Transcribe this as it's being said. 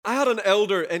had an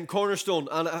elder in Cornerstone,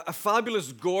 and a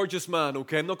fabulous, gorgeous man,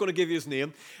 okay? I'm not going to give you his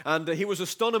name. And he was a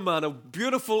stunning man, a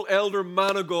beautiful elder,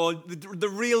 man of God, the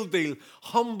real deal.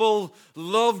 Humble,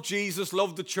 loved Jesus,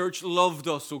 loved the church, loved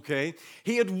us, okay?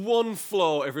 He had one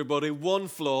flaw, everybody, one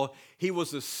flaw. He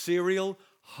was a serial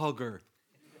hugger,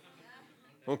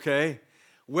 okay?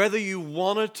 Whether you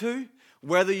wanted to,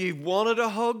 whether you wanted a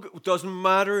hug, doesn't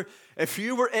matter. If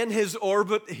you were in his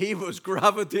orbit, he was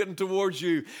gravitating towards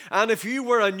you. And if you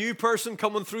were a new person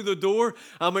coming through the door,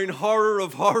 I mean, horror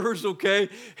of horrors, okay,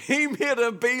 he made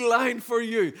a beeline for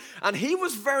you. And he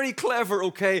was very clever,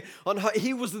 okay, on how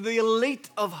he was the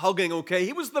elite of hugging, okay.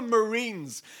 He was the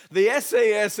Marines, the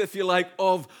SAS, if you like,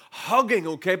 of hugging,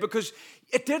 okay, because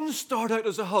it didn't start out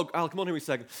as a hug. Al, come on here a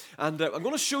second. And I'm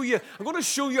going to show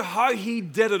you how he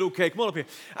did it, okay? Come on up here.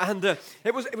 And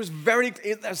it was very,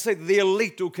 let's say, the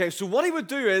elite, okay? So what he would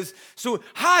do is, so,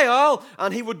 hi, Al,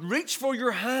 and he would reach for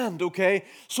your hand, okay?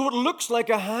 So it looks like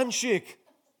a handshake.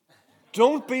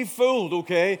 Don't be fooled,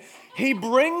 okay? He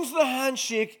brings the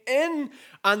handshake in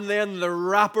and then the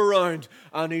wrap around,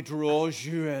 and he draws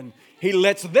you in. He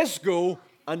lets this go,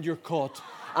 and you're caught.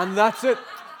 And that's it.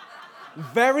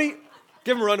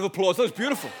 Give him a round of applause. That was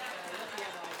beautiful.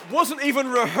 It wasn't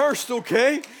even rehearsed,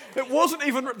 okay? It wasn't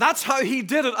even, that's how he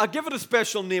did it. I'll give it a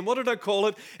special name. What did I call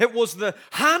it? It was the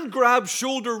hand grab,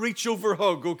 shoulder reach over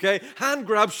hug, okay? Hand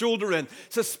grab, shoulder in.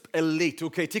 It's elite,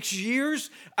 okay? It takes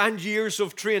years and years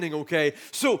of training, okay?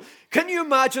 So, can you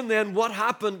imagine then what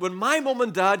happened when my mom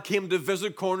and dad came to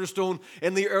visit Cornerstone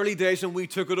in the early days and we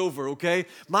took it over, okay?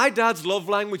 My dad's love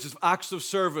language is acts of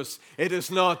service. It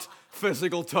is not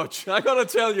physical touch. I gotta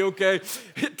tell you, okay?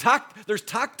 There's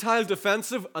tactile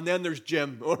defensive and then there's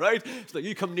gym, all right? It's like,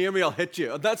 you come near me, I'll hit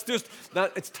you. That's just,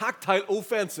 it's tactile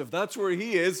offensive. That's where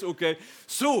he is, okay?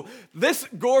 So, this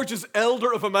gorgeous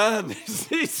elder of a man,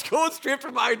 he's going straight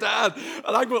for my dad.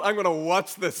 And I'm going to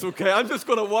watch this, okay? I'm just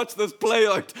going to watch this play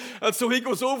out. And so he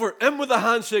goes over, in with a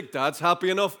handshake. Dad's happy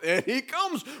enough. In he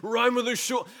comes, round with his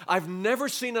shoulder. I've never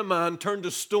seen a man turn to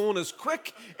stone as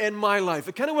quick in my life.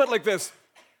 It kind of went like this.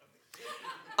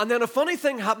 And then a funny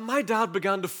thing happened. My dad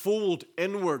began to fold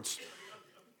inwards.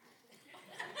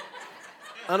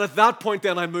 And at that point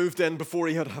then I moved in before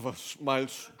he had to have a mild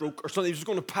stroke or something. He was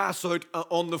going to pass out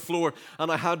on the floor and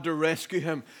I had to rescue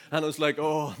him. And I was like,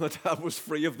 oh, my dad was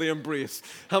free of the embrace.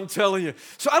 I'm telling you.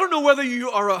 So I don't know whether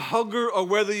you are a hugger or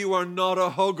whether you are not a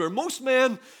hugger. Most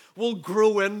men will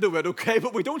grow into it, okay?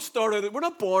 But we don't start out, we're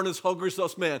not born as huggers,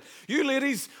 us men. You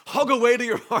ladies, hug away to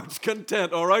your heart's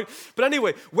content, all right? But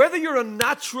anyway, whether you're a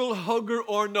natural hugger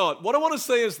or not, what I want to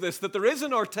say is this, that there is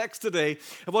in our text today,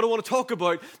 and what I want to talk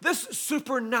about, this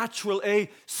supernatural, a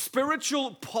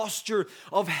spiritual posture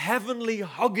of heavenly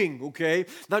hugging, okay?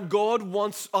 That God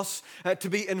wants us to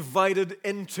be invited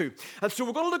into. And so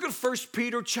we're going to look at 1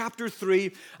 Peter chapter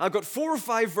 3. I've got 4 or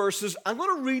 5 verses. I'm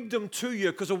going to read them to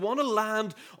you because I want to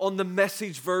land on the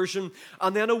Message version,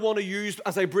 and then I want to use,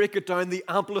 as I break it down, the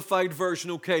Amplified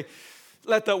version, okay?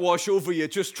 Let that wash over you.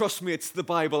 Just trust me, it's the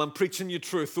Bible. I'm preaching you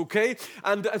truth, okay?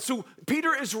 And so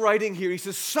Peter is writing here. He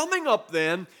says, summing up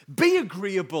then, be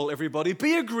agreeable, everybody.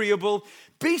 Be agreeable,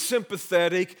 be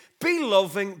sympathetic, be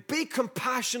loving, be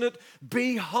compassionate,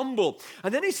 be humble.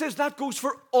 And then he says that goes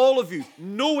for all of you.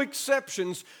 No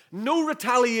exceptions, no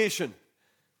retaliation.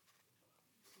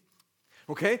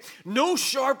 Okay? No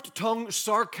sharp-tongued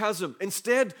sarcasm.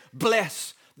 Instead,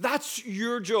 bless. That's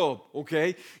your job,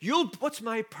 okay? What's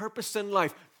my purpose in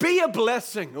life? Be a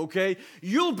blessing, okay?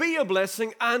 You'll be a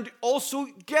blessing and also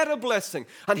get a blessing.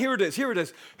 And here it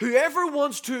is. Whoever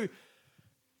wants to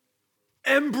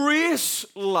embrace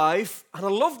life, and I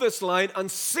love this line,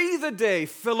 and see the day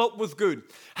fill up with good.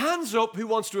 Hands up who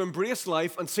wants to embrace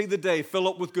life and see the day fill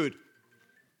up with good.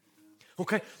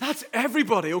 Okay, that's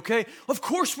everybody, okay? Of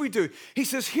course we do. He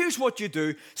says, here's what you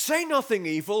do. Say nothing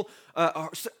evil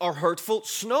or hurtful,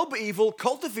 snub evil,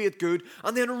 cultivate good,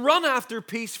 and then run after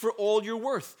peace for all you're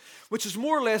worth, which is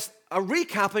more or less a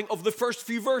recapping of the first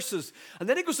few verses. And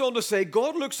then he goes on to say,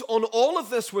 God looks on all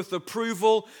of this with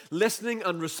approval, listening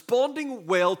and responding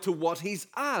well to what he's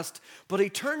asked, but he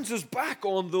turns his back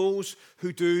on those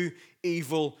who do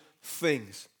evil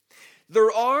things. There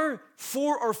are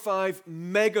 4 or 5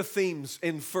 mega themes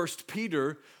in 1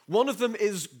 Peter. One of them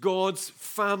is God's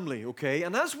family, okay?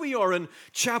 And as we are in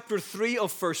chapter 3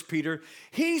 of 1 Peter,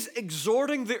 he's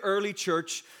exhorting the early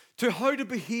church to how to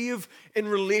behave in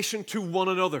relation to one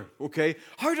another, okay?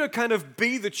 How to kind of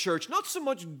be the church. Not so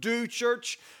much do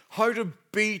church, how to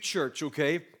be church,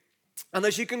 okay? And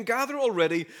as you can gather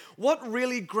already, what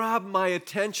really grabbed my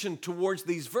attention towards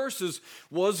these verses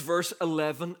was verse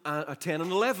 10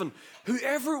 and 11.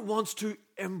 Whoever wants to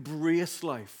embrace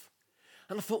life.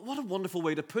 And I thought, what a wonderful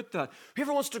way to put that.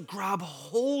 Whoever wants to grab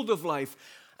hold of life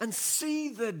and see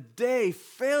the day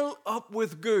fill up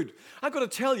with good. I've got to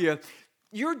tell you,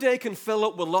 your day can fill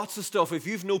up with lots of stuff if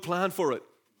you've no plan for it.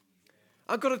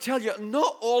 I've got to tell you,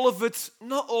 not all of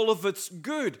it's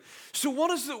good. So what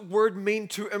does the word mean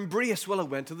to embrace? Well, I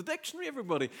went to the dictionary,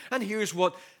 everybody. And here's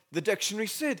what the dictionary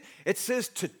said. It says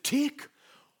to take,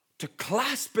 to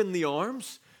clasp in the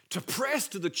arms, to press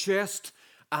to the chest,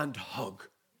 and hug.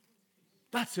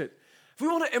 That's it. If we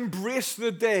want to embrace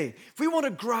the day, if we want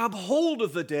to grab hold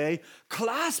of the day,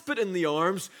 clasp it in the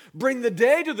arms, bring the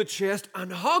day to the chest,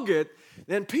 and hug it,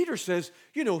 then Peter says,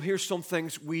 here's some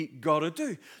things we got to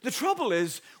do. The trouble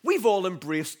is, we've all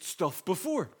embraced stuff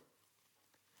before.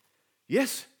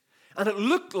 Yes, and it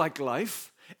looked like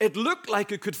life. It looked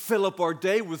like it could fill up our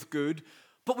day with good,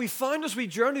 but we found as we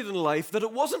journeyed in life that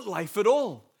it wasn't life at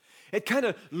all. It kind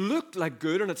of looked like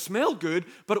good and it smelled good,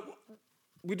 but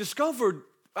we discovered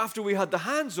after we had the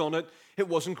hands on it, it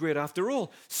wasn't great after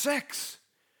all. Sex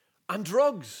and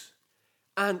drugs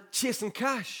and chasing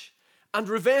cash and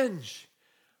revenge,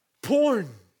 porn,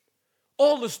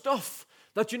 all the stuff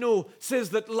that,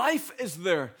 says that life is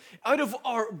there. Out of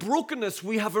our brokenness,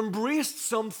 we have embraced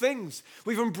some things.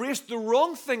 We've embraced the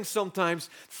wrong things sometimes,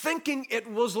 thinking it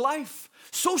was life.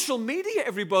 Social media,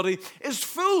 everybody, is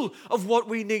full of what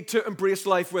we need to embrace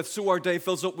life with so our day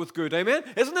fills up with good. Amen?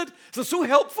 Isn't it? Is it so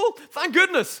helpful? Thank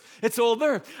goodness it's all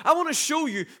there. I want to show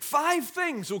you 5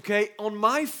 things, on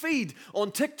my feed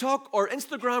on TikTok or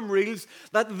Instagram Reels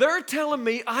that they're telling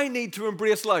me I need to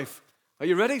embrace life. Are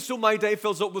you ready? So my day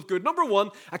fills up with good. Number 1,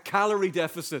 a calorie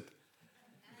deficit.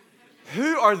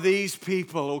 Who are these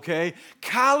people,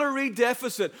 Calorie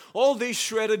deficit. All these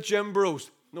shredded gym bros.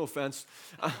 No offense.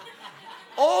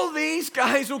 All these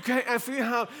guys, if you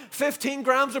have 15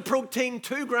 grams of protein,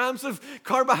 2 grams of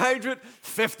carbohydrate,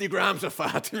 50 grams of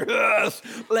fat. Yes,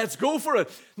 let's go for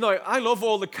it. Now, I love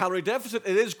all the calorie deficit.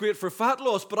 It is great for fat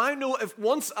loss, but I know if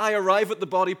once I arrive at the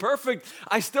body perfect,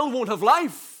 I still won't have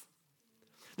life.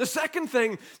 The second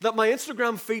thing that my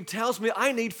Instagram feed tells me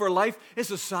I need for life is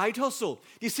a side hustle.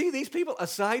 Do you see these people? A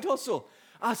side hustle.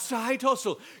 A side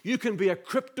hustle. You can be a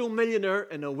crypto millionaire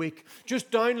in a week.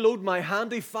 Just download my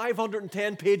handy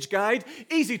 510-page guide.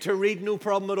 Easy to read, no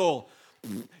problem at all.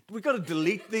 We've got to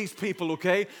delete these people,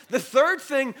 The third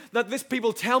thing that these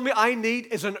people tell me I need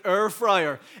is an air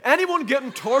fryer. Anyone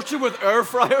getting tortured with air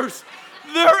fryers?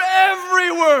 They're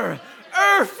everywhere.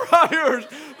 Air fryers.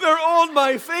 They're on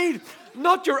my feed.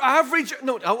 Not your average.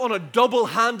 No, I want a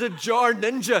double-handed jar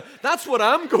ninja. That's what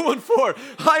I'm going for.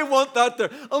 I want that there.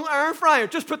 Air fryer.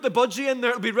 Just put the budgie in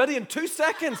there. It'll be ready in 2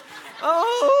 seconds.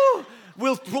 Oh,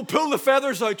 we'll pull the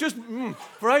feathers out. Just,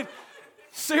 right?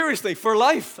 Seriously, for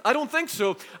life? I don't think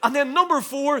so. And then number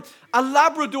 4, a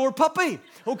Labrador puppy.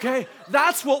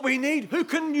 That's what we need. Who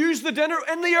can use the dinner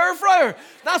in the air fryer?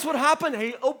 That's what happened.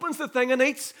 He opens the thing and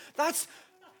eats.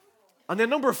 And then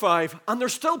number 5, and they're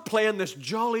still playing this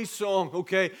jolly song,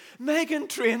 Meghan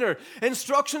Trainor,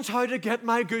 instructions how to get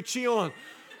my Gucci on.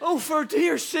 Oh, for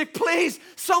dear sake, please,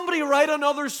 somebody write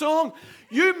another song.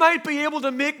 You might be able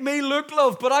to make me look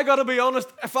love, but I got to be honest,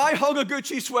 if I hug a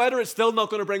Gucci sweater, it's still not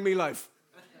going to bring me life.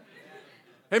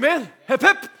 Amen? Hip,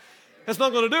 hip. It's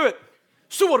not going to do it.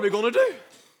 So what are we going to do?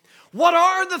 What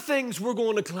are the things we're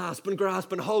going to clasp and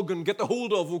grasp and hug and get the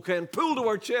hold of, and pull to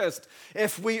our chest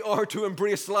if we are to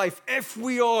embrace life, if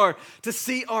we are to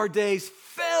see our days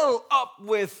fill up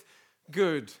with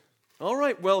good? All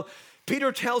right, well,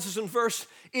 Peter tells us in verse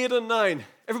 8 and 9.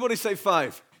 Everybody say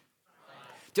 5.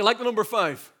 Do you like the number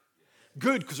 5?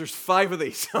 Good, because there's 5 of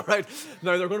these, all right?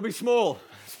 Now, they're going to be small.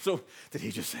 So, did he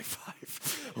just say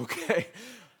 5?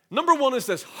 Number 1 is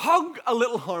this: hug a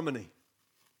little harmony.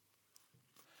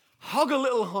 Hug a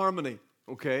little harmony,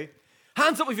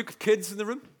 Hands up if you've got kids in the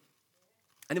room.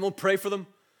 Anyone pray for them?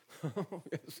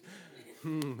 Yes.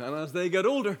 And as they get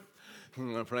older,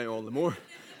 I pray all the more.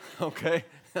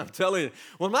 I'm telling you.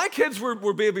 When my kids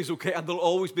were babies, and they'll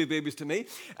always be babies to me,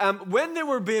 when they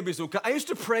were babies, I used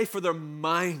to pray for their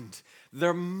mind.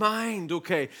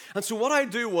 And so what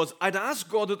I'd do was I'd ask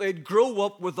God that they'd grow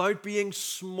up without being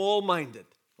small-minded.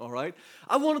 All right?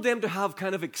 I wanted them to have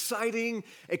kind of exciting,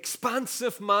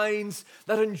 expansive minds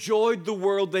that enjoyed the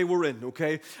world they were in,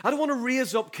 I don't want to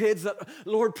raise up kids that,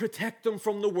 Lord, protect them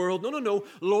from the world. No.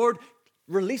 Lord,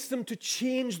 release them to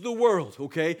change the world,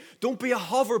 Don't be a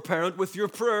hover parent with your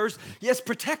prayers. Yes,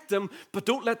 protect them, but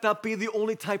don't let that be the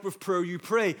only type of prayer you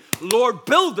pray. Lord,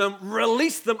 build them,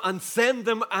 release them, and send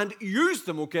them and use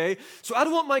them, So I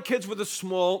don't want my kids with a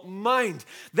small mind.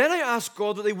 Then I ask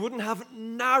God that they wouldn't have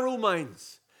narrow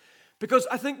minds. Because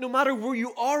I think no matter where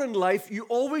you are in life, you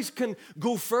always can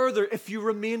go further if you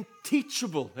remain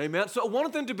teachable. Amen? So I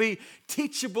wanted them to be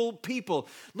teachable people,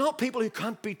 not people who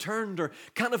can't be turned or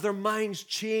can't have their minds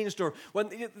changed or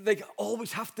when they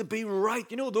always have to be right.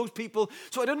 You know, those people.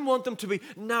 So I didn't want them to be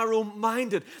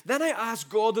narrow-minded. Then I asked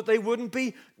God that they wouldn't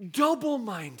be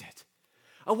double-minded.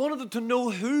 I wanted them to know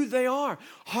who they are,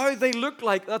 how they look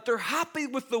like, that they're happy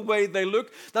with the way they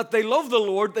look, that they love the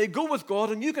Lord, they go with God,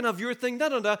 and you can have your thing,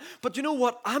 da-da-da. But you know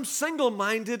what? I'm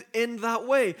single-minded in that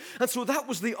way. And so that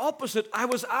was the opposite. I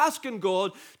was asking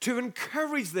God to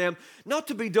encourage them not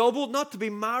to be double, not to be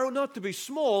narrow, not to be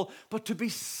small, but to be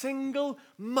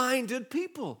single-minded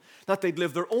people. That they'd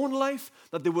live their own life,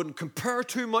 that they wouldn't compare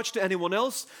too much to anyone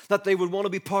else, that they would want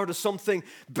to be part of something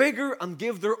bigger and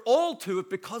give their all to it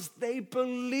because they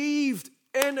believed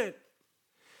in it.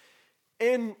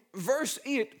 In verse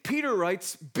 8, Peter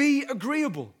writes, be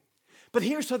agreeable. But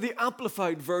here's how the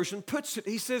Amplified Version puts it.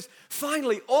 He says,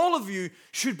 finally, all of you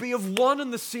should be of one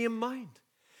and the same mind.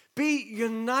 Be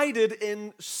united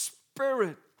in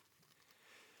spirit.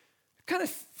 It kind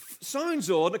of sounds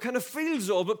odd, it kind of feels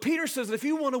odd, but Peter says that if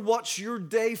you want to watch your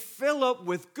day fill up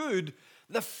with good,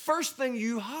 the first thing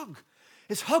you hug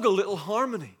is hug a little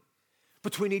harmony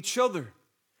between each other.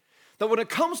 That when it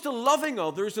comes to loving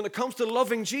others and it comes to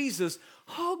loving Jesus,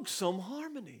 hug some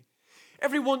harmony.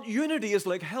 Everyone, unity is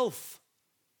like health.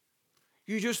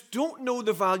 You just don't know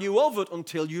the value of it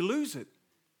until you lose it.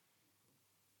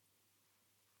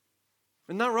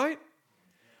 Isn't that right?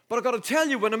 But I've got to tell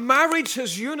you, when a marriage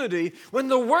has unity, when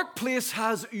the workplace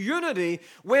has unity,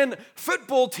 when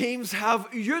football teams have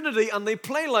unity and they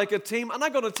play like a team, and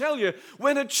I've got to tell you,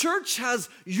 when a church has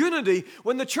unity,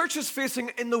 when the church is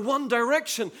facing in the one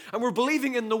direction and we're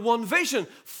believing in the one vision,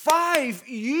 5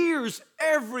 years,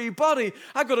 everybody,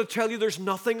 I've got to tell you, there's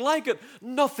nothing like it.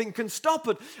 Nothing can stop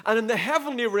it. And in the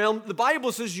heavenly realm, the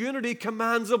Bible says unity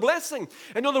commands a blessing.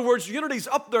 In other words, unity's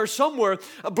up there somewhere.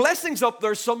 A blessing's up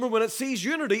there somewhere. When it sees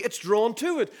unity, it's drawn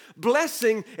to it.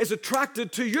 Blessing is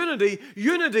attracted to unity.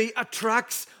 Unity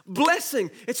attracts blessing.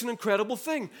 It's an incredible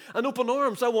thing. And open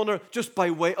arms, I want to, just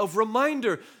by way of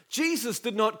reminder, Jesus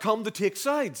did not come to take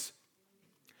sides.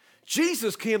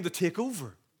 Jesus came to take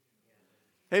over.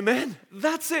 Amen?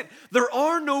 That's it. There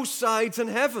are no sides in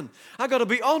heaven. I got to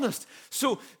be honest.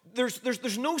 So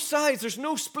there's no sides, there's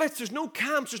no splits, there's no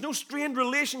camps, there's no strained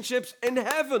relationships in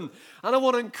heaven. And I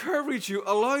want to encourage you,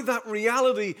 allow that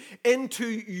reality into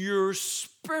your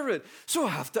spirit. So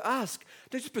I have to ask,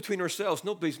 just between ourselves,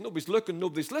 nobody's looking,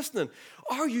 nobody's listening.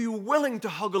 Are you willing to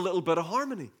hug a little bit of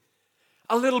harmony?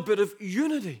 A little bit of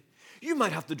unity? You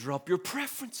might have to drop your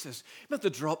preferences. You might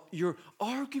have to drop your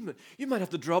argument. You might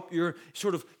have to drop your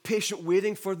sort of patient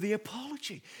waiting for the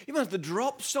apology. You might have to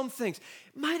drop some things.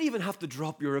 You might even have to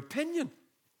drop your opinion.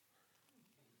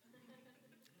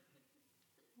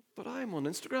 But I'm on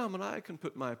Instagram and I can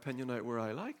put my opinion out where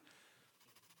I like.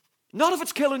 Not if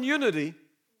it's killing unity.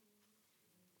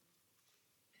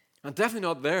 And definitely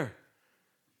not there.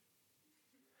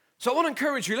 So I want to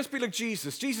encourage you, let's be like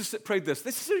Jesus. Jesus prayed this.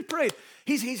 This is what he prayed.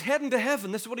 He's heading to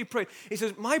heaven. This is what he prayed. He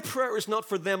says, my prayer is not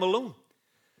for them alone,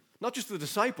 not just the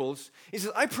disciples. He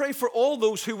says, I pray for all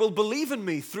those who will believe in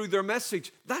me through their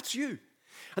message. That's you.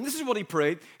 And this is what he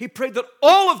prayed. He prayed that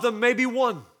all of them may be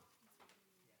one.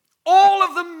 All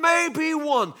of them may be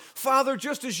one. Father,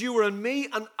 just as you are in me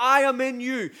and I am in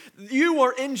you. You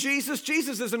are in Jesus.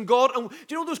 Jesus is in God. And do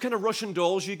you know those kind of Russian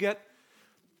dolls you get?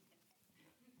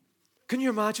 Can you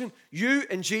imagine? You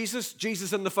and Jesus,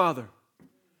 Jesus and the Father.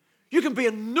 You can be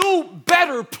in no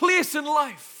better place in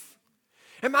life.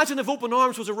 Imagine if Open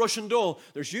Arms was a Russian doll.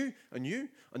 There's you, and you,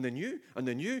 and then you, and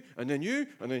then you, and then you,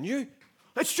 and then you.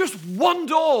 It's just one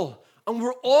doll, and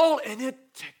we're all in it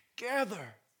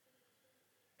together.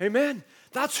 Amen?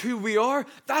 That's who we are.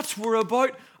 That's what we're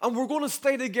about. And we're going to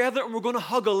stay together, and we're going to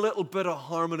hug a little bit of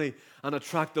harmony and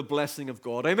attract the blessing of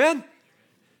God. Amen?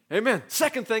 Amen.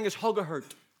 Second thing is hug a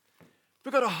hurt.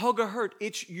 We've got to hug a hurt,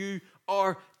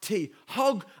 H-U-R-T.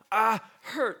 Hug a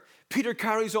hurt. Peter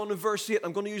carries on in verse 8.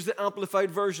 I'm going to use the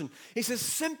Amplified Version. He says,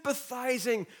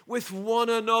 sympathizing with one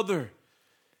another.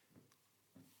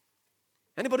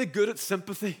 Anybody good at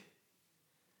sympathy?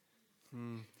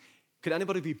 Could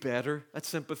anybody be better at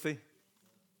sympathy?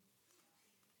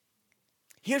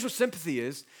 Here's what sympathy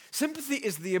is. Sympathy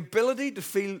is the ability to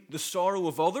feel the sorrow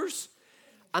of others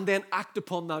and then act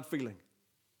upon that feeling.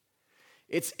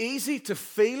 It's easy to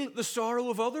feel the sorrow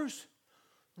of others,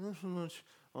 not so much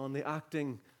on the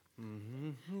acting,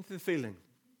 the feeling,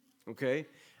 okay?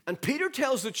 And Peter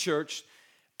tells the church,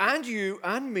 and you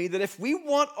and me, that if we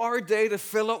want our day to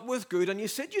fill up with good, and you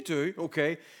said you do,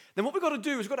 okay, then what we've got to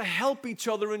do is we've got to help each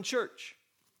other in church.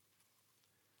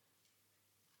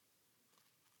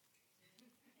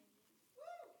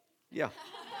 Yeah.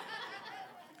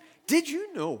 Did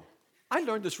you know, I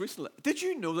learned this recently, did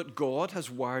you know that God has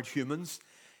wired humans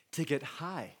to get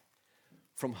high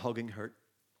from hugging hurt?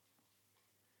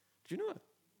 Did you know that?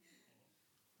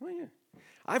 Oh, yeah.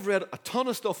 I've read a ton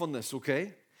of stuff on this,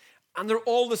 okay? And they're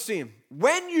all the same.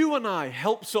 When you and I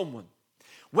help someone,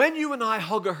 when you and I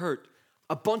hug a hurt,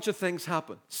 a bunch of things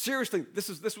happen. Seriously, this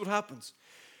is what happens.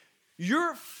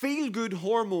 Your feel-good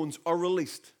hormones are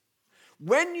released.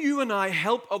 When you and I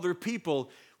help other people,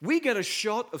 we get a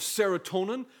shot of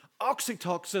serotonin,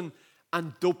 oxytocin,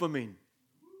 and dopamine.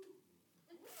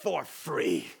 For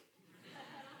free.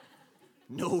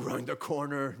 No round the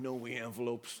corner, no wee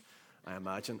envelopes, I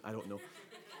imagine. I don't know.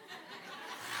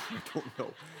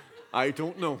 I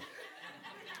don't know.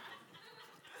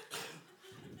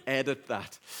 Edit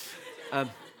that.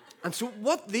 And so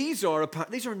what these are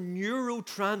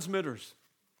neurotransmitters.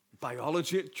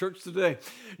 Biology at church today.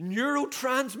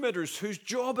 Neurotransmitters whose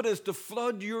job it is to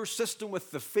flood your system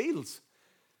with the feels.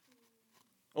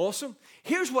 Awesome.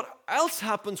 Here's what else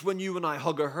happens when you and I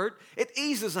hug a hurt. It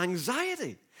eases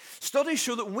anxiety. Studies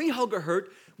show that when we hug a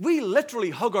hurt, we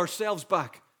literally hug ourselves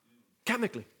back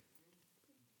chemically.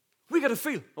 We got to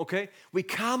feel, okay? We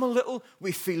calm a little,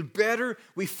 we feel better,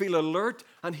 we feel alert.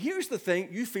 And here's the thing,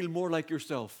 you feel more like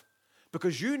yourself.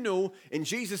 Because you know, in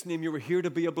Jesus' name, you were here to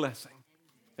be a blessing.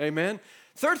 Amen?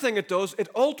 Third thing it does, it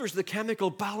alters the chemical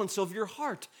balance of your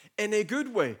heart in a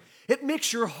good way. It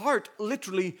makes your heart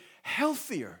literally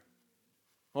healthier.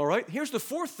 All right? Here's the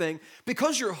fourth thing.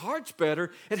 Because your heart's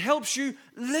better, it helps you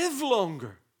live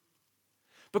longer.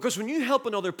 Because when you help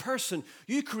another person,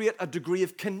 you create a degree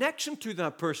of connection to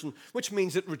that person, which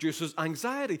means it reduces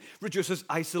anxiety, reduces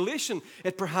isolation.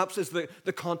 It perhaps is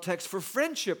the context for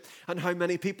friendship. And how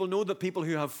many people know that people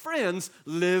who have friends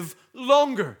live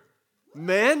longer?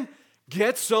 Men,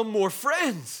 get some more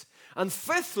friends. And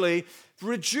fifthly,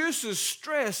 reduces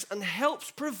stress and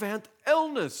helps prevent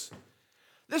illness.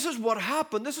 This is what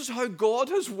happened. This is how God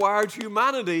has wired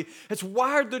humanity. It's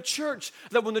wired the church.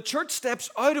 That when the church steps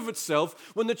out of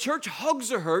itself, when the church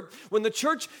hugs a hurt, when the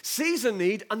church sees a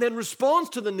need and then responds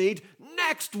to the need,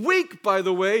 next week, by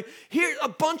the way, here a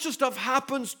bunch of stuff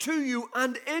happens to you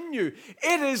and in you.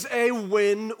 It is a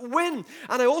win-win.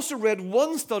 And I also read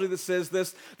one study that says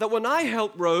this, that when I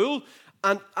help Raul,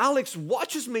 and Alex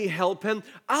watches me help him,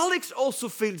 Alex also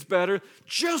feels better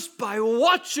just by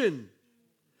watching.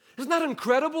 Isn't that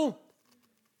incredible?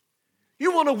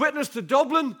 You want to witness to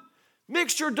Dublin? Make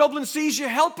sure Dublin sees you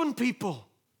helping people.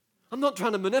 I'm not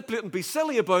trying to manipulate and be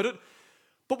silly about it,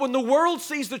 but when the world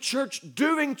sees the church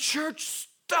doing church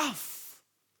stuff,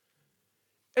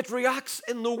 it reacts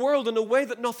in the world in a way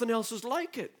that nothing else is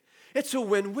like it. It's a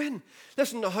win-win.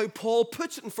 Listen to how Paul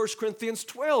puts it in 1 Corinthians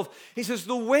 12. He says,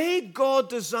 the way God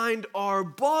designed our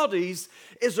bodies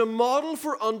is a model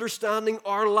for understanding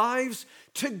our lives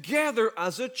together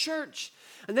as a church.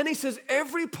 And then he says,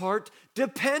 every part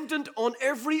dependent on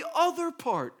every other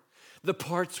part. The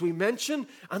parts we mention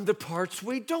and the parts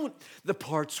we don't. The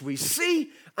parts we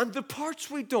see and the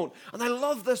parts we don't. And I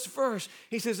love this verse.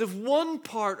 He says, if one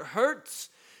part hurts,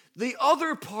 the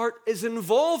other part is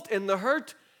involved in the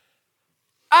hurt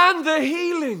and the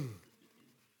healing.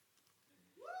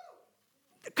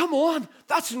 Come on,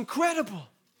 that's incredible.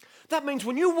 That means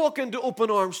when you walk into Open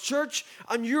Arms Church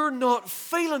and you're not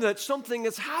feeling it, something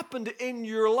has happened in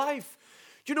your life.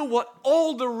 Do you know what?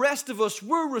 All the rest of us,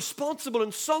 we're responsible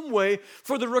in some way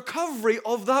for the recovery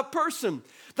of that person.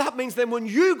 That means then when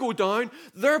you go down,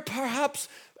 they're perhaps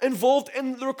involved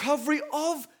in the recovery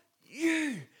of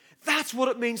you. That's what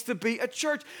it means to be a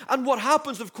church. And what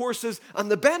happens, of course, is,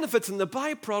 and the benefits and the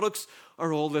byproducts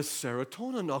are all this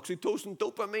serotonin, oxytocin,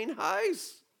 dopamine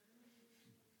highs.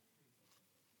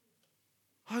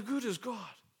 How good is God?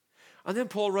 And then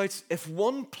Paul writes, if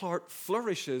one part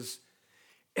flourishes,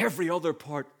 every other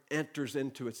part enters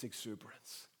into its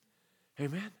exuberance.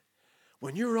 Amen?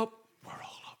 When you're up, we're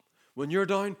all up. When you're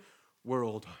down, we're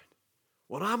all down.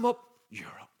 When I'm up, you're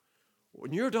up.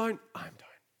 When you're down, I'm down.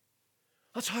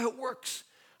 That's how it works.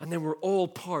 And then we're all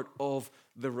part of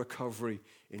the recovery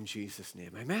in Jesus'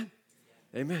 name. Amen?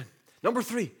 Amen. Number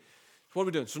 3. What are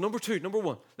we doing? So number 2, number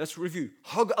 1, let's review.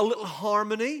 Hug a little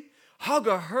harmony. Hug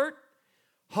a hurt.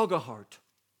 Hug a heart.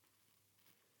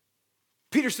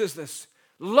 Peter says this,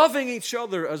 loving each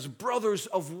other as brothers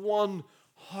of one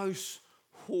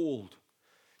household.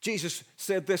 Jesus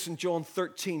said this in John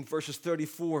 13, verses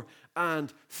 34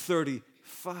 and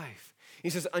 35. He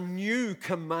says, a new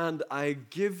command I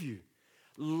give you.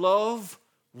 Love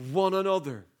one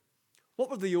another. What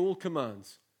were the old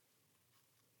commands?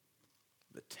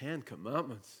 The 10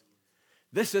 Commandments.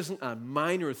 This isn't a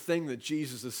minor thing that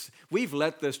Jesus is. We've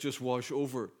let this just wash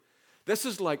over. This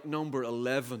is like number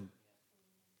 11.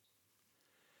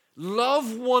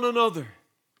 Love one another.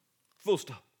 Full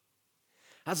stop.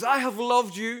 As I have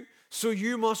loved you, so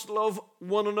you must love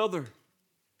one another.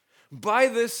 By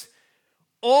this,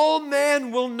 all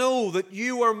men will know that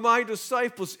you are my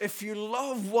disciples if you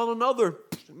love one another.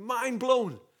 Mind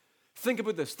blown. Think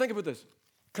about this. Think about this.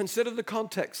 Consider the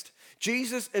context.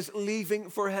 Jesus is leaving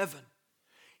for heaven.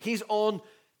 He's on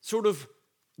sort of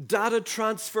data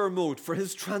transfer mode for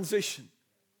his transition.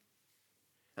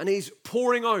 And he's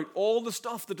pouring out all the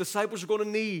stuff the disciples are going to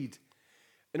need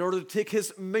in order to take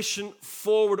his mission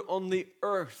forward on the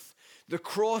earth. The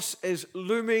cross is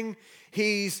looming.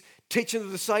 He's teaching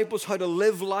the disciples how to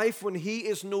live life when he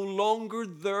is no longer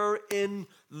there in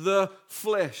the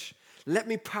flesh. Let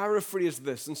me paraphrase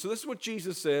this. And so this is what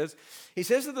Jesus says. He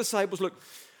says to the disciples, look,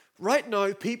 right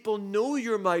now people know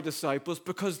you're my disciples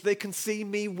because they can see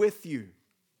me with you.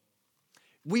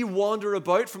 We wander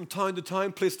about from town to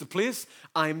town, place to place.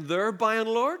 I'm there by and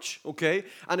large, okay?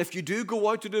 And if you do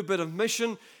go out to do a bit of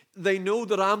mission, they know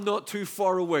that I'm not too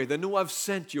far away. They know I've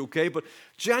sent you, okay? But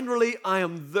generally, I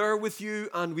am there with you,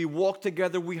 and we walk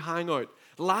together, we hang out.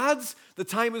 Lads, the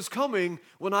time is coming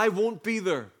when I won't be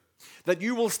there. That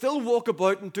you will still walk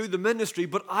about and do the ministry,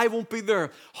 but I won't be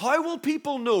there. How will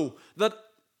people know that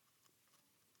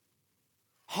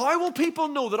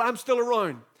I'm still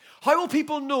around? How will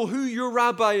people know who your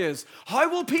rabbi is? How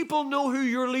will people know who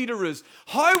your leader is?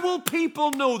 How will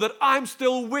people know that I'm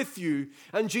still with you?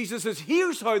 And Jesus says,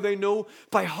 here's how they know,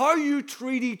 by how you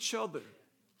treat each other.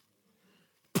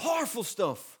 Powerful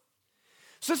stuff.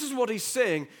 So this is what he's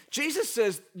saying. Jesus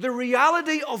says, the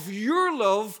reality of your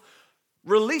love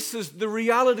releases the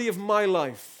reality of my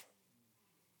life.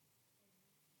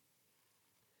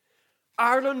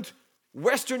 Ireland,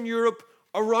 Western Europe,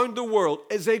 around the world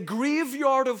is a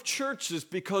graveyard of churches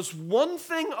because one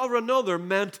thing or another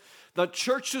meant that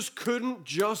churches couldn't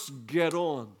just get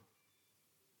on.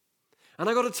 And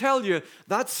I got to tell you,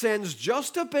 that sends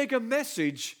just as big a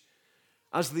message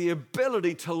as the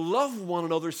ability to love one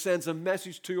another sends a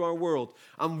message to our world.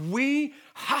 And we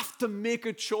have to make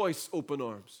a choice, Open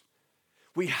Arms.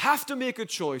 We have to make a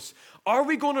choice. Are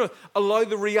we going to allow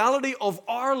the reality of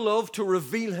our love to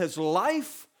reveal his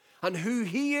life and who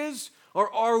he is?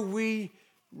 Or are we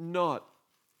not?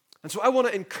 And so I want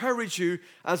to encourage you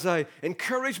as I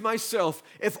encourage myself.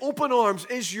 If Open Arms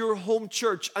is your home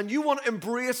church and you want to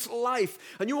embrace life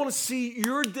and you want to see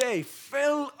your day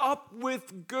fill up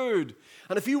with good,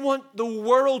 and if you want the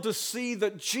world to see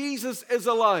that Jesus is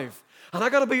alive, and I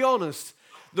got to be honest,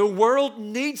 the world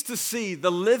needs to see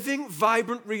the living,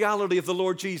 vibrant reality of the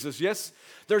Lord Jesus, yes?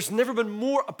 There's never been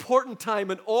more important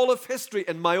time in all of history,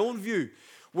 in my own view,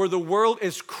 where the world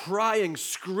is crying,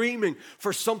 screaming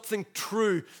for something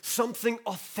true, something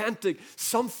authentic,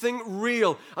 something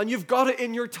real. And you've got it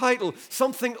in your title,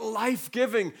 something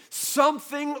life-giving,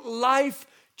 something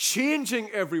life-changing,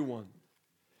 everyone.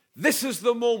 This is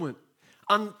the moment.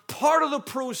 And part of the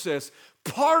process,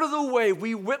 part of the way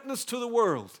we witness to the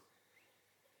world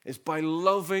is by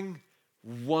loving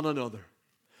one another.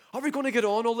 Are we going to get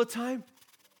on all the time?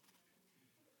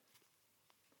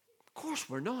 Of course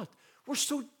we're not. We're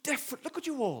so different. Look at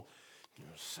you all. You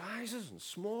know, sizes and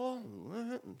small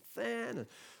and thin and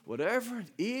whatever,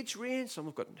 and age range. Some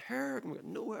have got hair, some have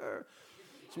got no hair.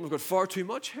 Some have got far too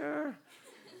much hair.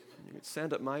 You could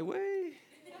send it my way.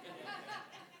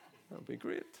 That would be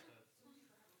great.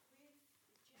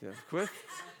 Yeah, quit.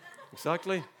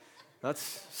 Exactly.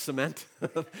 That's cement.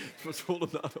 What's holding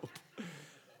that up?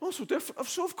 Also different.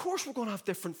 So of course we're going to have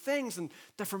different things and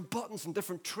different buttons and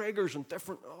different triggers and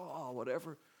different,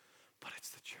 whatever. But it's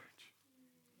the church.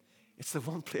 It's the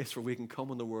one place where we can come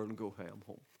in the world and go, hey, I'm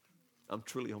home. I'm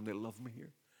truly home. They love me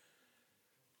here.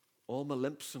 All my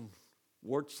limps and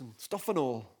warts and stuff and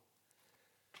all.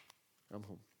 I'm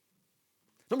home.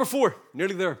 Number 4,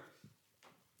 nearly there.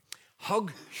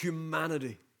 Hug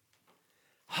humanity.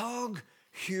 Hug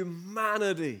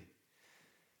humanity.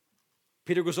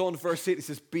 Peter goes on, verse 8, he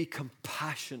says, be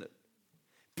compassionate.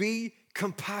 Be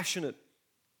compassionate.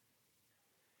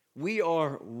 We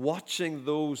are watching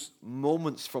those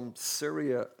moments from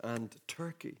Syria and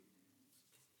Turkey.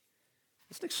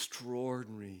 It's an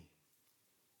extraordinary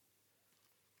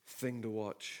thing to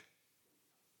watch.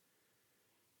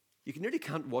 You nearly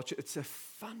can't watch it. It's a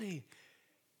funny.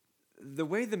 The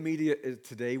way the media is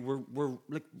today, we're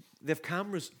like they have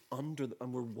cameras under them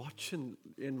and we're watching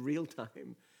in real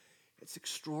time. It's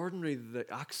extraordinary the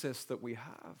access that we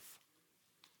have.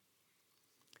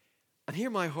 And hear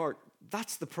my heart,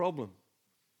 that's the problem.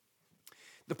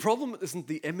 The problem isn't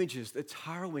the images. It's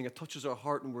harrowing. It touches our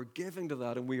heart and we're giving to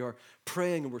that and we are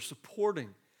praying and we're supporting.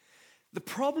 The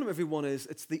problem, everyone, is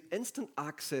it's the instant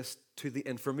access to the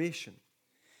information.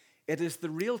 It is the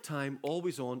real-time,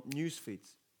 always-on news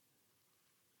feeds.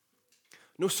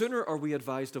 No sooner are we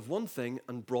advised of one thing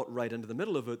and brought right into the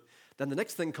middle of it, then the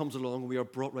next thing comes along and we are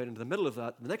brought right into the middle of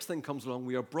that. The next thing comes along,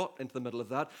 we are brought into the middle of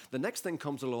that. The next thing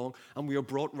comes along and we are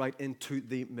brought right into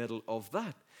the middle of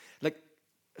that. Like,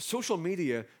 social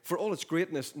media, for all its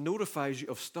greatness, notifies you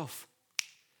of stuff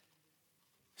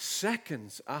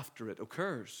seconds after it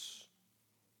occurs.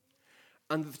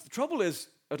 And the trouble is,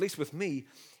 at least with me,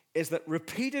 is that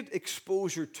repeated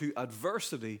exposure to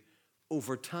adversity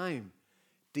over time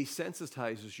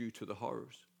desensitizes you to the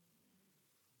horrors.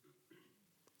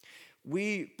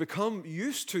 We become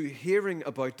used to hearing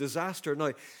about disaster.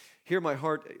 Now, hear my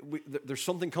heart, there's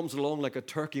something comes along like a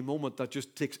turkey moment that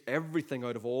just takes everything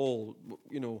out of all,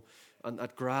 and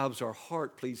that grabs our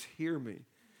heart. Please hear me.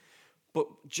 But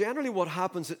generally what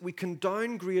happens is we can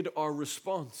downgrade our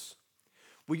response.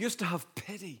 We used to have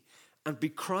pity and be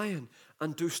crying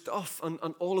and do stuff, and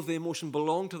all of the emotion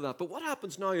belonged to that. But what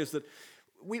happens now is that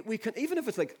we can, even if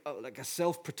it's like a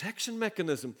self-protection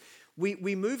mechanism,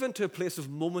 we move into a place of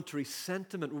momentary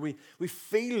sentiment where we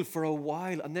feel for a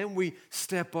while and then we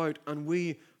step out and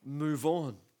we move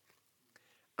on.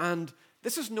 And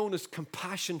this is known as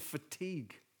compassion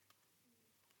fatigue.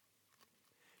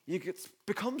 You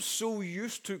become so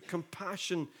used to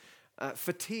compassion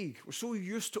fatigue. We're so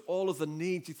used to all of the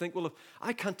needs. You think, well, if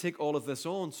I can't take all of this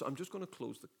on, so I'm just going to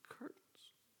close the curtains.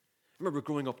 I remember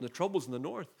growing up in the Troubles in the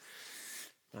North.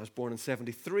 I was born in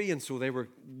 1973, and so they were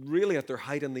really at their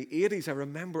height in the 80s. I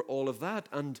remember all of that.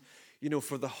 And,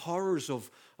 for the horrors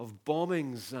of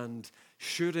bombings and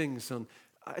shootings, and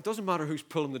it doesn't matter who's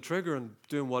pulling the trigger and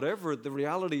doing whatever. The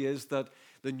reality is that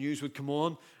the news would come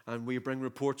on, and we bring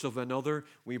reports of another,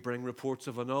 we bring reports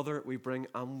of another,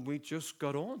 and we just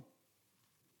got on.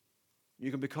 You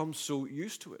can become so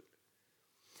used to it.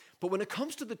 But when it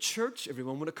comes to the church,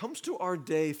 everyone, when it comes to our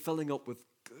day filling up with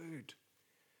good,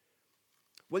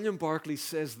 William Barclay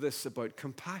says this about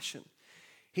compassion.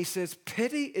 He says,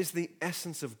 pity is the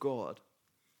essence of God.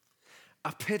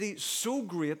 A pity so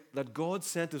great that God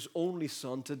sent his only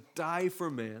Son to die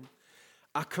for men.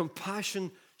 A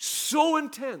compassion so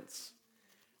intense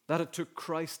that it took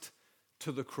Christ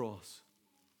to the cross.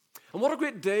 And what a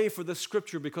great day for this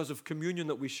scripture because of communion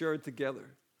that we shared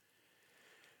together.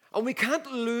 And we can't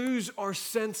lose our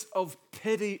sense of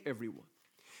pity, everyone.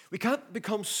 We can't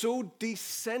become so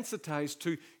desensitized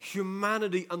to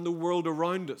humanity and the world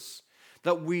around us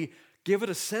that we give it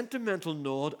a sentimental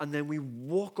nod and then we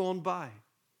walk on by.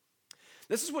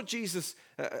 This is what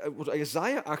what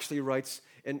Isaiah actually writes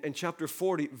in chapter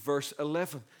 40, verse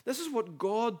 11. This is what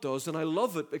God does, and I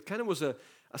love it. It kind of was I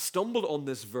stumbled on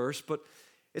this verse, but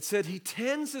it said, he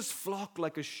tends his flock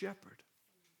like a shepherd.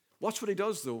 Watch what he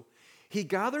does, though. He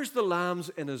gathers the lambs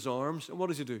in his arms, and what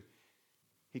does he do?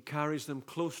 He carries them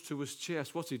close to his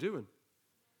chest. What's he doing?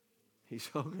 He's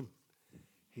hugging.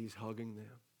 He's hugging them.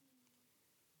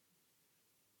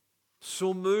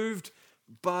 So moved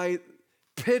by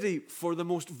pity for the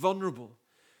most vulnerable,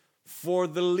 for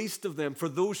the least of them, for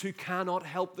those who cannot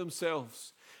help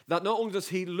themselves, that not only does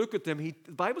he look at them,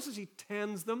 the Bible says he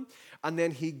tends them, and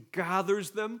then he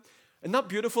gathers them. Isn't that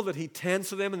beautiful that he tends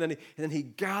to them, and then he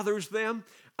gathers them,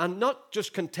 and not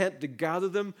just content to gather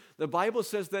them, the Bible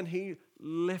says then he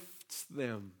lifts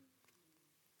them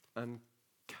and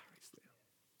carries them.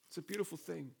 It's a beautiful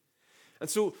thing. And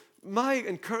so my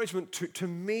encouragement to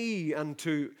me and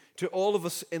to all of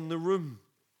us in the room,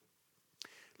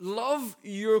 love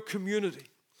your community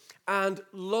and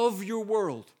love your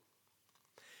world.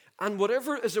 And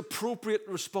whatever is appropriate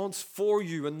response for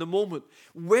you in the moment,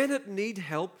 when it need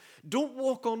help, don't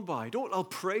walk on by. I'll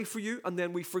pray for you, and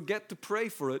then we forget to pray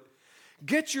for it.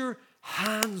 Get your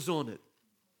hands on it.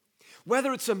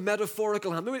 Whether it's a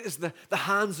metaphorical hand, maybe it's the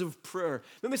hands of prayer,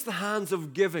 maybe it's the hands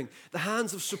of giving, the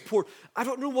hands of support. I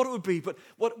don't know what it would be, but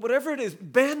whatever it is,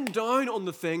 bend down on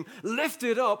the thing, lift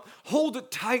it up, hold it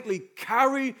tightly,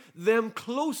 carry them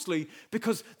closely,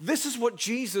 because this is what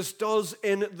Jesus does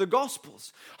in the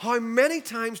Gospels. How many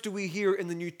times do we hear in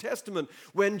the New Testament,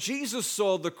 when Jesus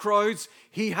saw the crowds,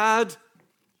 he had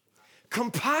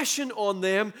compassion on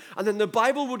them, and then the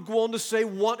Bible would go on to say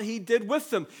what he did with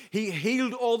them. He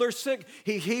healed all their sick.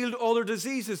 He healed all their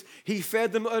diseases. He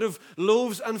fed them out of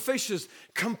loaves and fishes.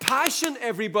 Compassion,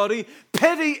 everybody,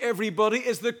 pity, everybody,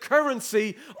 is the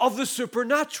currency of the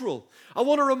supernatural. I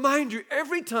want to remind you,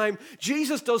 every time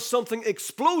Jesus does something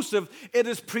explosive, it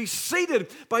is preceded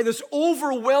by this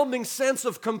overwhelming sense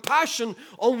of compassion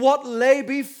on what lay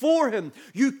before him.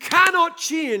 You cannot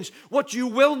change what you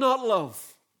will not love.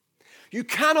 You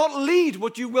cannot lead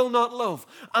what you will not love.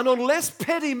 And unless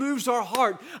pity moves our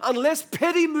heart, unless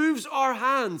pity moves our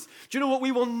hands, do you know what?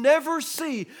 We will never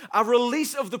see a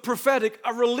release of the prophetic,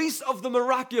 a release of the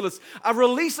miraculous, a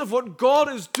release of what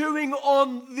God is doing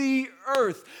on the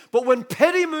earth. But when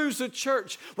pity moves the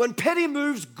church, when pity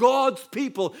moves God's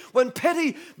people, when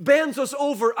pity bends us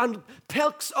over and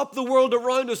picks up the world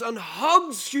around us and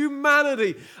hugs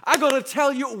humanity, I got to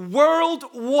tell you, world,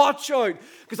 watch out.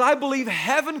 Because I believe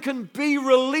heaven can be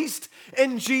released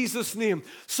in Jesus' name.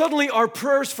 Suddenly our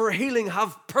prayers for healing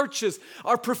have purchase.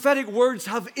 Our prophetic words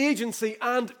have agency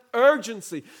and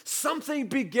urgency. Something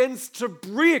begins to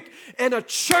break in a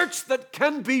church that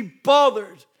can be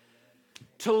bothered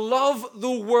to love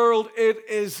the world it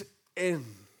is in.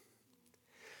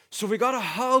 So we got to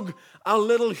hug a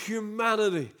little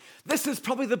humanity. This is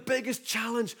probably the biggest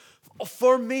challenge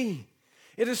for me.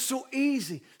 It is so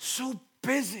easy, so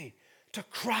busy to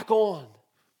crack on.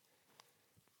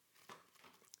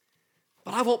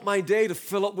 But I want my day to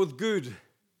fill up with good.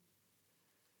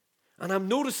 And I'm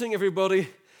noticing, everybody,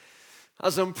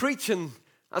 as I'm preaching,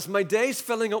 as my day's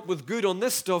filling up with good on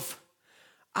this stuff,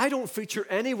 I don't feature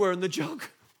anywhere in the jug.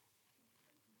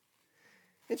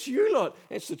 It's you lot.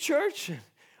 It's the church,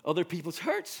 other people's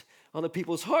hurts, other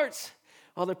people's hearts,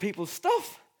 other people's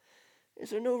stuff.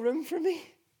 Is there no room for me?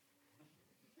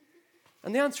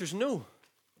 And the answer is no.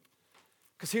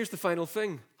 Because here's the final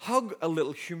thing. Hug a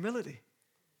little humility.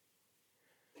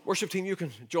 Worship team, you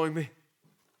can join me.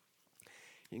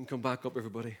 You can come back up,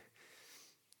 everybody.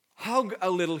 Hug a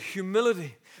little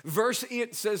humility. Verse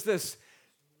 8 says this.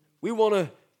 We want to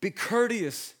be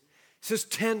courteous. It says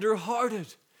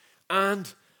tender-hearted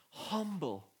and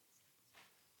humble.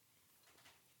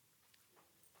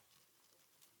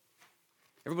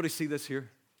 Everybody see this here?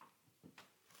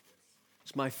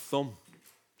 It's my thumb.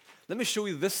 Let me show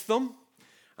you this thumb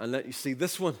and let you see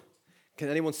this one. Can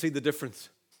anyone see the difference?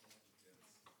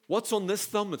 What's on this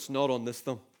thumb? It's not on this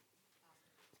thumb.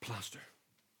 Plaster.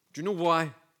 Do you know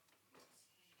why?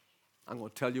 I'm going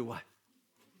to tell you why.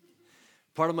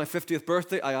 Part of my 50th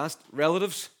birthday, I asked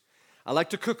relatives, I like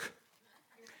to cook.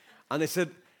 And they said,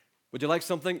 would you like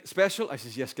something special? I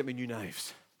said, yes, get me new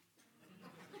knives.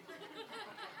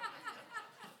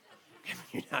 Get me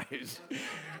new knives.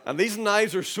 And these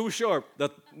knives are so sharp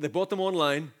that they bought them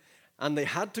online and they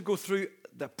had to go through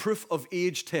the proof of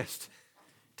age test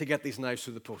to get these knives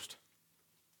through the post.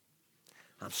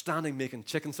 I'm standing making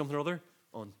chicken something or other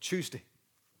on Tuesday.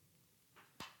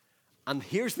 And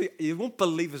you won't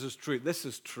believe this is true. This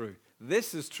is true.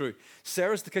 This is true.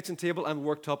 Sarah's at the kitchen table, I'm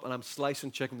worked up, and I'm slicing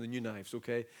chicken with the new knives,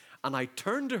 okay? And I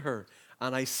turned to her,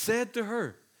 and I said to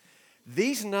her,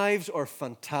 these knives are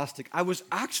fantastic. I was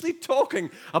actually talking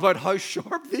about how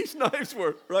sharp these knives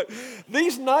were, right?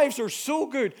 These knives are so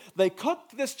good. They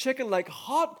cut this chicken like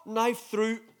hot knife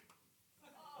through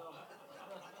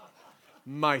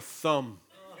my thumb.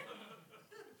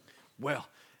 Well,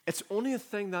 it's only a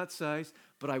thing that size,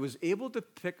 but I was able to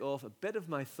pick off a bit of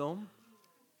my thumb.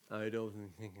 I don't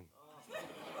think.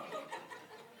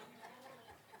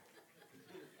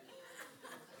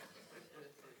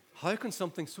 How can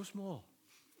something so small?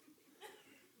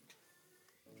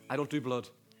 I don't do blood.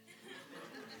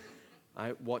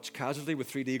 I watch Casualty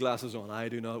with 3D glasses on. I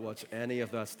do not watch any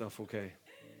of that stuff, okay?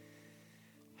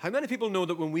 How many people know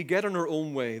that when we get in our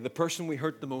own way, the person we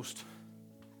hurt the most?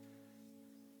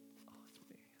 Oh, it's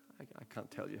me. I can't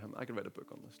tell you I could write a book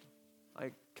on this stuff.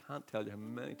 I can't tell you how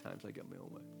many times I get my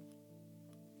own way.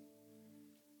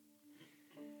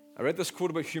 I read this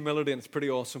quote about humility, and it's pretty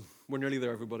awesome. We're nearly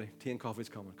there, everybody. Tea and coffee's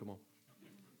coming. Come on.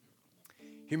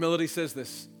 Humility says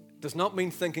this, does not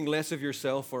mean thinking less of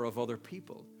yourself or of other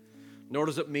people, nor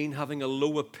does it mean having a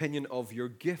low opinion of your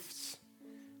gifts.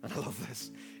 And I love this.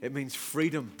 It means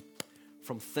freedom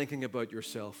from thinking about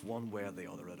yourself one way or the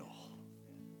other at all.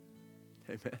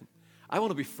 Amen. I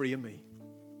want to be free of me.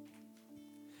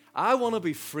 I want to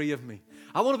be free of me.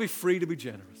 I want to be free to be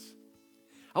generous.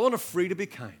 I want to be free to be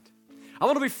kind. I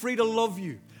want to be free to love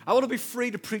you. I want to be free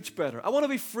to preach better. I want to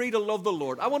be free to love the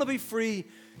Lord. I want to be free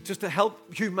just to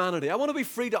help humanity. I want to be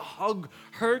free to hug,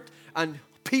 hurt, and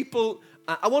people.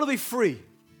 I want to be free.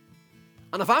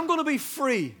 And if I'm going to be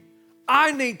free,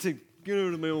 I need to get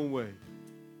out of my own way.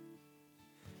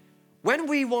 When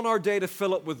we want our day to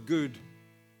fill up with good,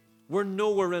 we're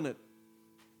nowhere in it.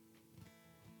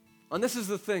 And this is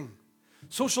the thing.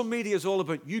 Social media is all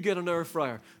about you get an air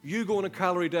fryer, you go on a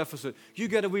calorie deficit, you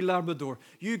get a wee Labrador,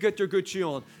 you get your Gucci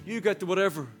on, you get the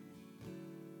whatever.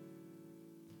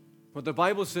 But the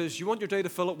Bible says you want your day to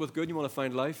fill up with good, you want to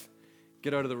find life,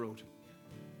 get out of the road.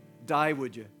 Die,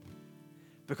 would you?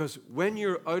 Because when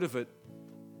you're out of it,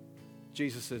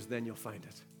 Jesus says, then you'll find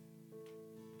it.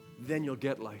 then you'll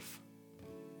get life.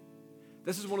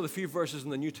 This is one of the few verses in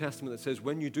the New Testament that says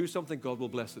when you do something, God will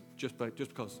bless it just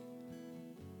because.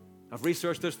 I've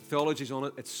researched this, the theology's on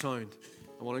it, it's sound.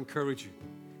 I want to encourage you.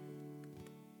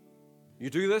 You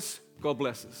do this, God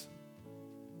blesses.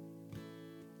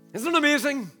 Isn't it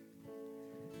amazing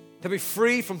to be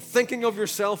free from thinking of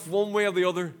yourself one way or the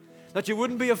other? That you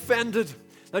wouldn't be offended,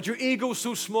 that your ego's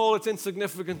so small it's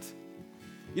insignificant.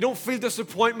 You don't feel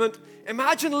disappointment.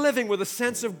 Imagine living with a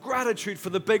sense of gratitude for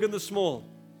the big and the small.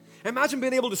 Imagine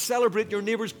being able to celebrate your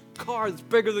neighbor's car that's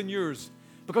bigger than yours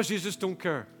because you just don't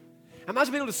care.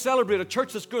 Imagine being able to celebrate a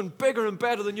church that's going bigger and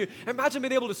better than you. Imagine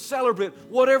being able to celebrate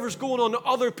whatever's going on in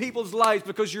other people's lives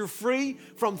because you're free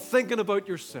from thinking about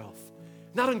yourself.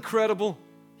 Isn't that incredible?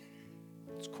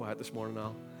 It's quiet this morning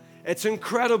now. It's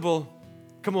incredible.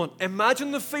 Come on, imagine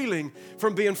the feeling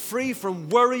from being free from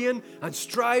worrying and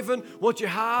striving what you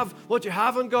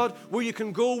haven't got, where you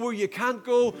can go, where you can't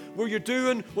go, where you're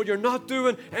doing, what you're not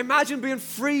doing. Imagine being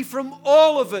free from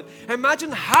all of it.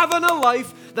 Imagine having a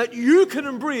life that you can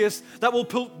embrace that will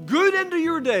put good into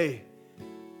your day.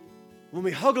 When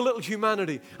we hug a little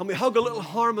humanity, and we hug a little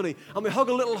harmony, and we hug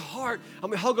a little heart, and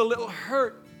we hug a little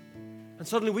hurt, and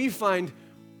suddenly we find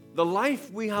the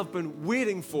life we have been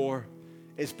waiting for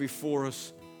is before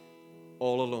us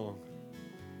all along.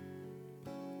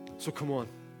 So come on,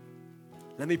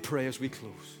 let me pray as we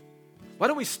close. Why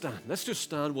don't we stand? Let's just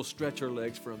stand. We'll stretch our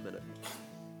legs for a minute.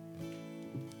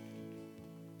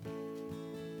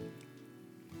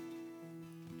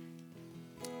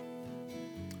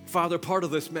 Father, part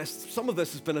of this mess, some of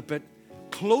this has been a bit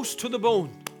close to the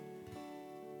bone,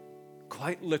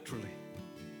 quite literally.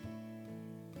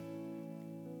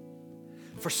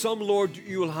 For some, Lord,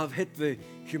 you will have hit the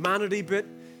humanity bit.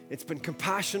 It's been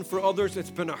compassion for others. It's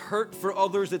been a hurt for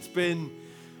others. It's been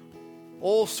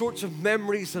all sorts of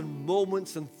memories and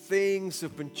moments and things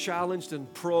have been challenged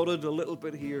and prodded a little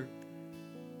bit here.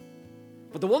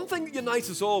 But the one thing that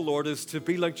unites us all, Lord, is to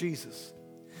be like Jesus.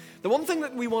 The one thing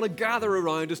that we want to gather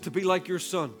around is to be like your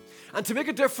Son. And to make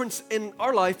a difference in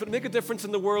our life, but make a difference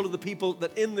in the world of the people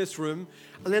that in this room,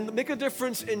 and then make a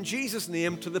difference in Jesus'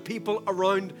 name to the people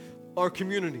around our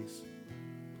communities.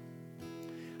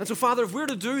 And so, Father, if we're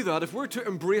to do that, if we're to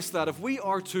embrace that, if we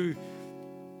are to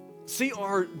see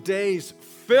our days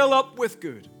fill up with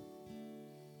good,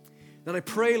 then I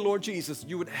pray, Lord Jesus,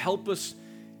 you would help us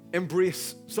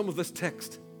embrace some of this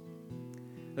text.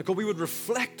 That God, we would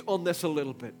reflect on this a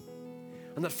little bit.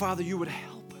 And that, Father, you would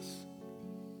help us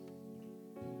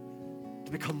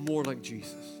to become more like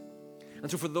Jesus. And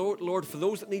so, Lord, for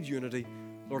those that need unity,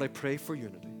 Lord, I pray for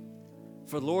unity.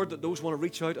 For Lord, that those who want to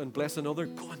reach out and bless another,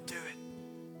 go and do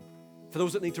it. For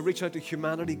those that need to reach out to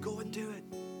humanity, go and do it.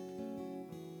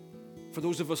 For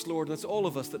those of us, Lord, and it's all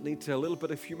of us that need to a little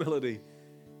bit of humility.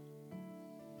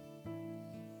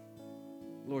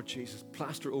 Lord Jesus,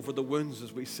 plaster over the wounds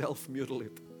as we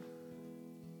self-mutilate.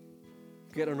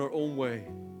 Get in our own way.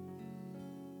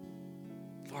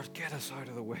 Lord, get us out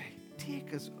of the way.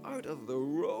 Take us out of the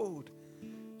road.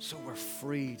 So we're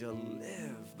free to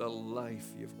live the life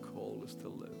you've called us to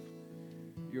live.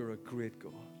 You're a great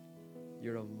God.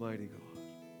 You're a mighty God.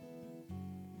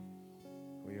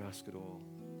 We ask it all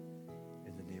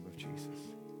in the name of Jesus.